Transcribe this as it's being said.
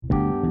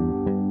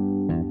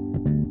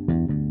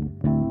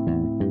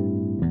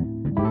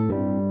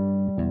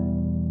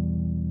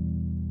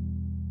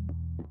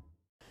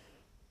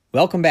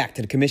Welcome back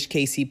to the Commish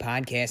KC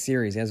podcast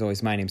series. As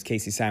always, my name is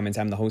Casey Simons.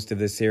 I'm the host of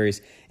this series,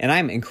 and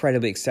I'm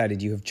incredibly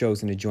excited you have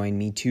chosen to join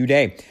me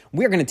today.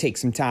 We're going to take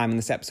some time in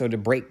this episode to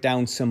break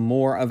down some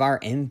more of our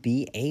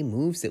NBA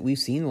moves that we've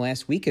seen the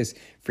last week as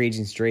free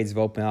agents trades have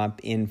opened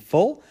up in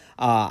full.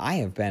 I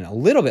have been a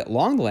little bit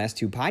long the last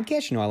two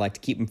podcasts. You know, I like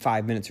to keep them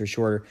 5 minutes or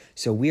shorter,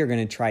 so we are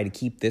going to try to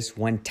keep this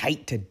one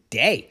tight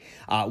today.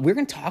 We're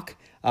going to talk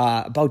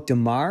about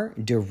DeMar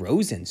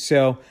DeRozan.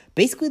 So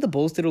basically the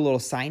Bulls did a little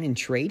sign and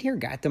trade here,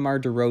 got DeMar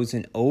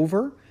DeRozan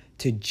over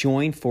to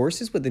join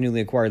forces with the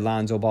newly acquired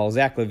Lonzo Ball,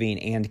 Zach LaVine,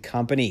 and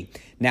company.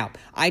 Now,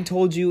 I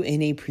told you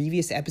in a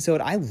previous episode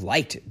I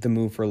liked the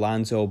move for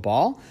Lonzo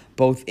Ball,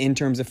 both in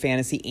terms of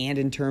fantasy and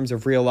in terms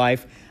of real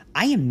life.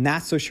 I am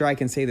not so sure I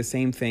can say the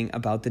same thing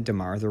about the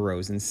DeMar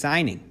DeRozan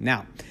signing.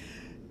 Now,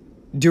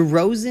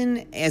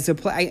 DeRozan as a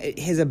play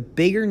has a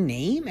bigger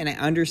name, and I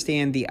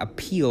understand the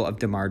appeal of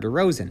DeMar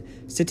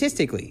DeRozan.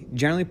 Statistically,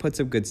 generally puts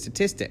up good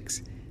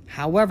statistics.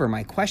 However,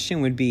 my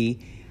question would be,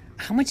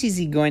 how much is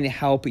he going to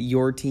help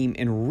your team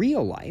in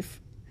real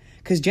life?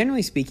 Because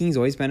generally speaking, he's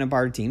always been a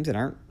part of teams that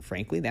aren't,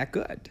 frankly, that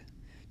good.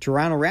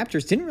 Toronto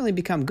Raptors didn't really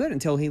become good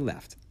until he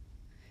left.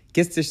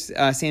 Gets to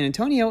San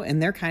Antonio,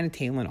 and they're kind of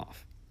tailing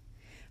off.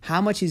 How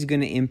much is he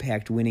going to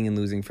impact winning and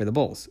losing for the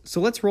Bulls? So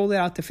let's roll that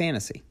out to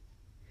fantasy.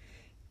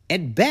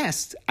 At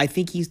best, I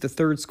think he's the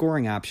third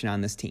scoring option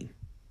on this team.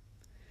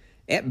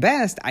 At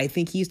best, I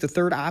think he's the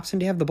third option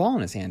to have the ball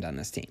in his hand on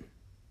this team.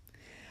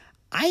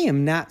 I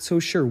am not so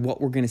sure what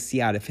we're going to see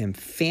out of him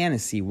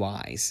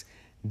fantasy-wise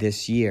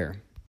this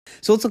year.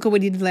 So let's look at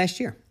what he did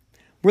last year.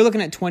 We're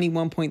looking at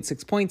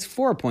 21.6 points,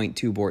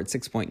 4.2 boards,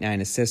 6.9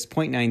 assists,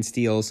 0.9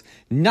 steals,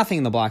 nothing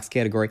in the blocks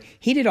category.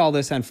 He did all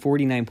this on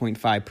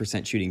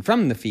 49.5% shooting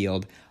from the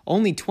field,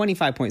 only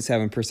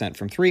 25.7%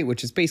 from three,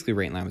 which is basically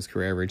right in line with his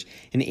career average,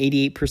 and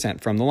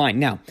 88% from the line.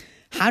 Now,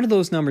 how do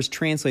those numbers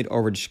translate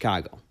over to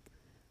Chicago?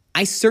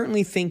 I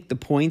certainly think the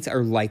points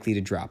are likely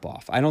to drop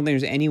off. I don't think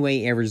there's any way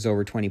he averages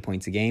over 20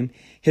 points a game.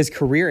 His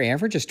career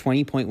average is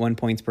 20.1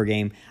 points per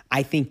game.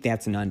 I think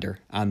that's an under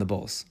on the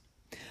Bulls.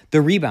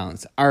 The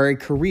rebounds are a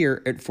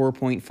career at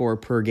 4.4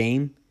 per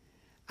game.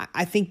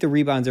 I think the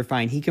rebounds are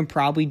fine. He can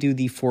probably do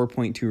the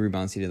 4.2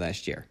 rebounds he did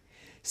last year.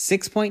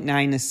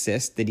 6.9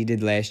 assists that he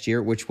did last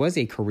year, which was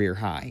a career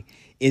high,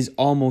 is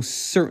almost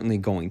certainly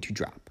going to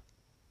drop.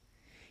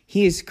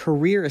 His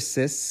career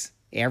assists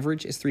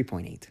average is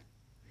 3.8.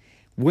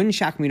 Wouldn't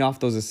shock me if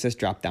those assists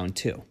drop down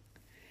too.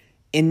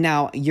 And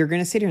now you're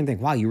going to sit here and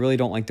think, wow, you really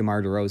don't like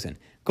DeMar DeRozan.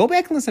 Go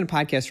back and listen to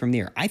podcasts from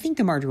there. I think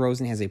DeMar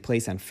DeRozan has a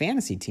place on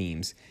fantasy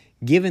teams,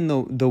 given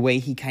the way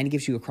he kind of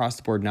gives you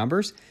across-the-board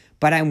numbers.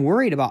 But I'm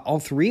worried about all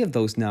three of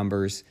those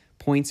numbers,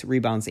 points,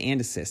 rebounds, and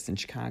assists in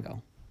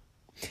Chicago.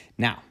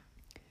 Now,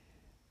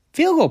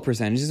 field goal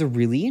percentage is a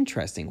really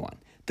interesting one.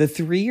 The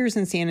 3 years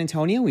in San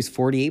Antonio, he's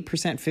 48%,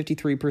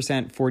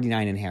 53%,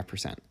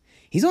 49.5%.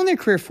 He's only a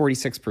career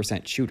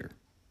 46% shooter.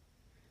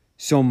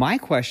 So my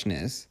question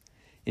is,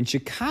 in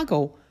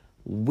Chicago,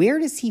 where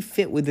does he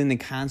fit within the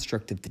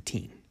construct of the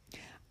team?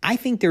 I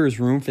think there is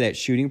room for that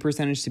shooting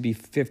percentage to be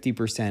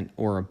 50%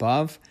 or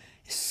above,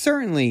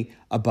 certainly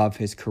above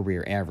his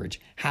career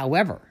average.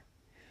 However,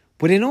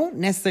 what I don't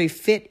necessarily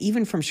fit,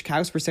 even from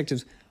Chicago's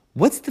perspective,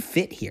 what's the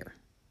fit here?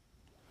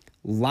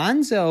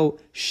 Lonzo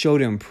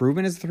showed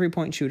improvement as a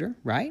three-point shooter,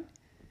 right?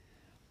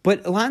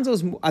 But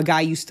Lonzo's a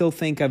guy you still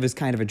think of as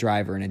kind of a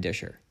driver and a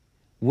disher.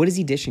 What is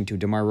he dishing to?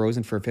 DeMar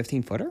DeRozan for a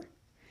 15-footer?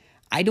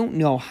 I don't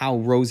know how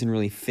Rosen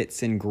really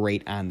fits in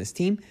great on this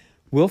team.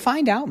 We'll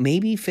find out.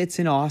 Maybe he fits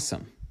in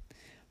awesome.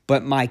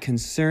 But my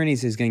concern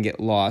is he's going to get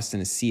lost in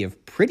a sea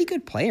of pretty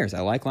good players.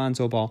 I like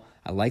Lonzo Ball.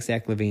 I like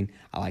Zach LaVine.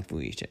 I like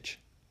Vujicic.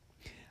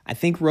 I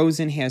think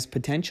Rosen has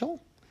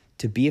potential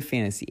to be a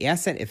fantasy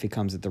asset if it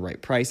comes at the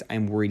right price.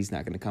 I'm worried he's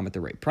not going to come at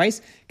the right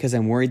price because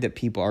I'm worried that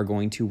people are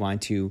going to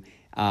want to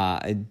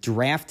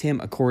draft him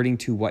according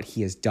to what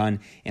he has done,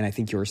 and I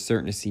think you're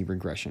certain to see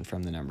regression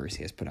from the numbers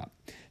he has put up.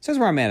 So that's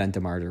where I'm at on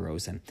DeMar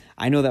DeRozan.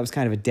 I know that was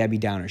kind of a Debbie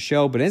Downer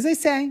show, but as I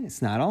say,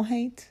 it's not all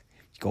hate.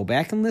 Go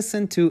back and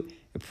listen to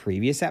a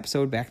previous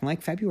episode back in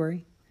like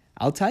February.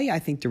 I'll tell you, I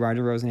think DeMar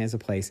DeRozan has a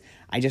place.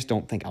 I just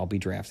don't think I'll be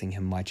drafting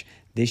him much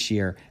this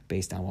year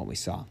based on what we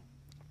saw.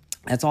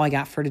 That's all I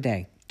got for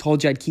today.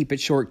 Told you I'd keep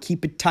it short,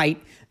 keep it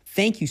tight.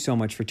 Thank you so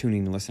much for tuning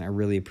in to listen. I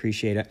really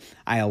appreciate it.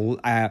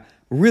 I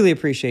really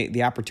appreciate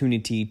the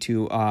opportunity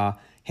to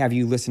have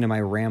you listen to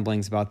my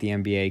ramblings about the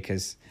NBA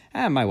because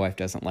my wife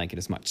doesn't like it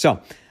as much.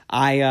 So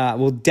I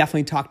will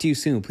definitely talk to you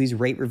soon. Please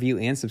rate, review,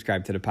 and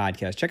subscribe to the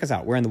podcast. Check us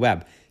out. We're on the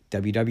web,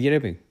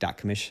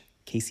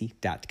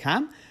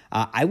 www.commishkc.com.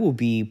 I will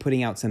be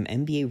putting out some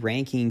NBA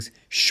rankings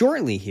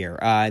shortly here.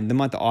 In the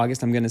month of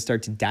August, I'm going to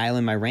start to dial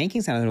in my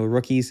rankings. I know the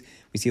rookies,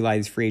 we see a lot of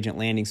these free agent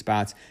landing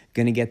spots.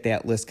 Going to get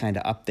that list kind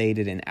of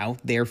updated and out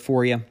there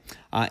for you.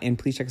 And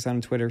please check us out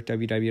on Twitter,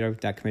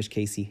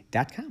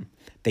 www.commishkc.com.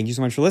 Thank you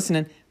so much for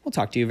listening. We'll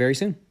talk to you very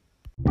soon.